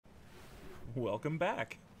Welcome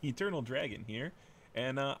back! Eternal Dragon here,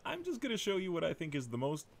 and I'm just gonna show you what I think is the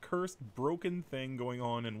most cursed, broken thing going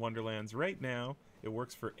on in Wonderlands right now. It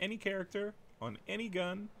works for any character, on any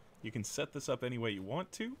gun. You can set this up any way you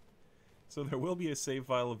want to. So there will be a save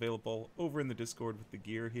file available over in the Discord with the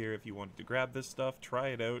gear here if you wanted to grab this stuff, try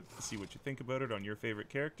it out, see what you think about it on your favorite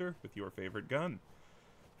character with your favorite gun.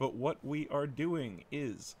 But what we are doing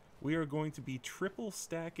is we are going to be triple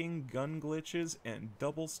stacking gun glitches and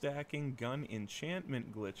double stacking gun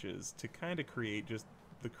enchantment glitches to kind of create just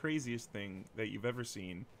the craziest thing that you've ever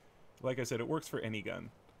seen. Like I said, it works for any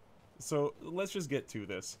gun. So let's just get to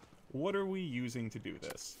this. What are we using to do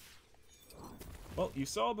this? Well, you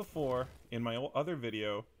saw before in my other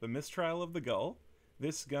video, the Mistrial of the Gull.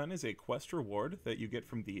 This gun is a quest reward that you get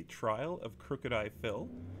from the Trial of Crooked Eye Phil.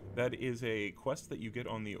 That is a quest that you get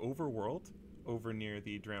on the overworld, over near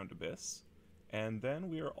the Drowned Abyss. And then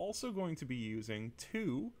we are also going to be using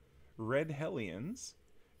 2 Red Hellions,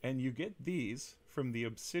 and you get these from the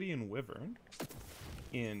Obsidian Wyvern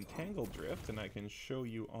in Tangle Drift, and I can show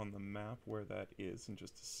you on the map where that is in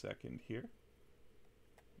just a second here.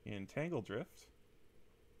 In Tangle Drift.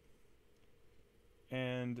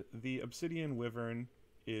 And the Obsidian Wyvern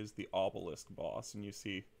is the Obelisk boss, and you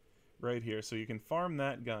see right here, so you can farm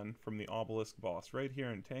that gun from the Obelisk boss right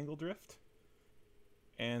here in Tangle Drift.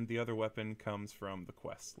 And the other weapon comes from the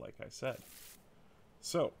quest, like I said.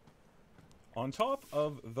 So, on top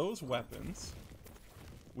of those weapons,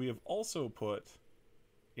 we have also put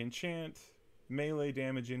enchant, melee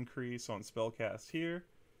damage increase on spellcast here,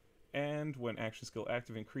 and when action skill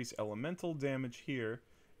active, increase elemental damage here,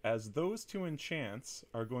 as those 2 enchants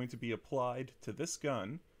are going to be applied to this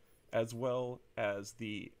gun, as well as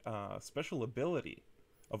the special ability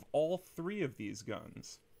of all 3 of these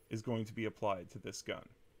guns is going to be applied to this gun.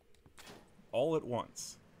 All at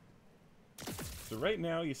once. So right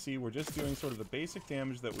now you see we're just doing sort of the basic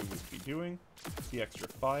damage that we would be doing. The extra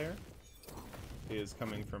fire is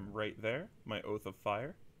coming from right there, my Oath of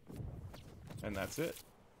Fire. And that's it.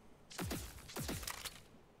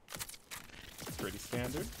 Pretty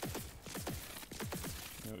standard.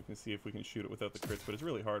 Now we can see if we can shoot it without the crits, but it's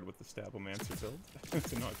really hard with the Stabomancer build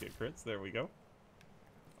to not get crits. There we go.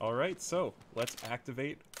 Alright, so let's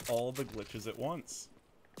activate all the glitches at once.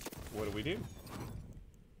 What do?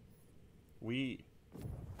 We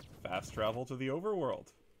fast travel to the overworld.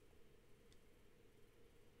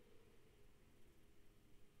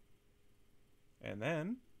 And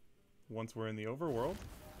then, once we're in the overworld,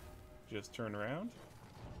 just turn around,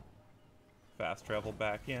 fast travel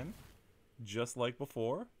back in, just like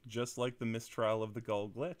before, just like the Mistrial of the Gull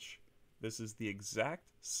Glitch. This is the exact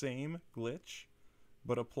same glitch,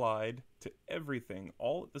 but applied to everything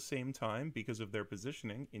all at the same time because of their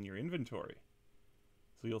positioning in your inventory.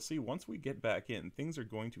 So you'll see once we get back in, things are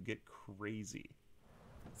going to get crazy.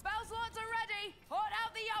 Spell slots are ready! Hot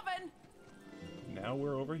out the oven! Now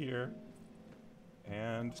we're over here,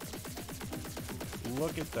 and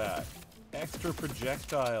look at that. Extra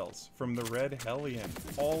projectiles from the Red Hellion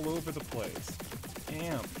all over the place.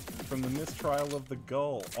 Amp from the Mistrial of the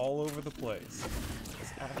Gull all over the place.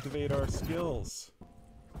 Let's activate our skills.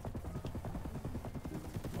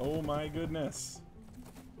 Oh my goodness.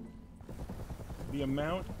 The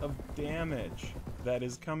amount of damage that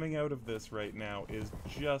is coming out of this right now is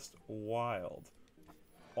just wild.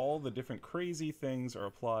 All the different crazy things are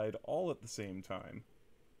applied all at the same time.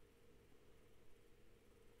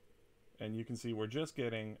 And you can see we're just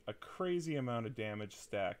getting a crazy amount of damage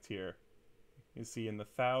stacked here. You see in the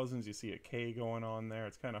thousands, you see a K going on there.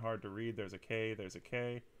 It's kind of hard to read. There's a K, there's a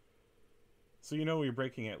K. So you know you're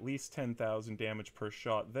breaking at least 10,000 damage per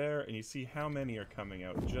shot there, and you see how many are coming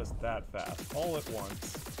out just that fast, all at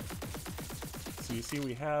once. So you see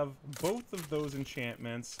we have both of those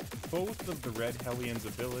enchantments, both of the Red Hellion's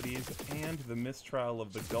abilities, and the Mistrial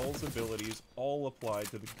of the Gull's abilities all applied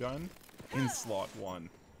to the gun in slot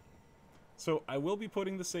 1. So I will be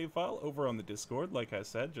putting the save file over on the Discord, like I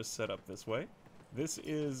said, just set up this way. This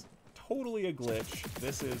is totally a glitch.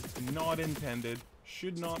 This is not intended,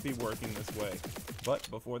 should not be working this way. But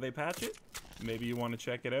before they patch it, maybe you want to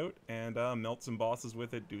check it out and melt some bosses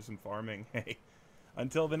with it, do some farming. Hey,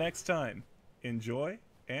 until the next time, enjoy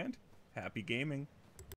and happy gaming.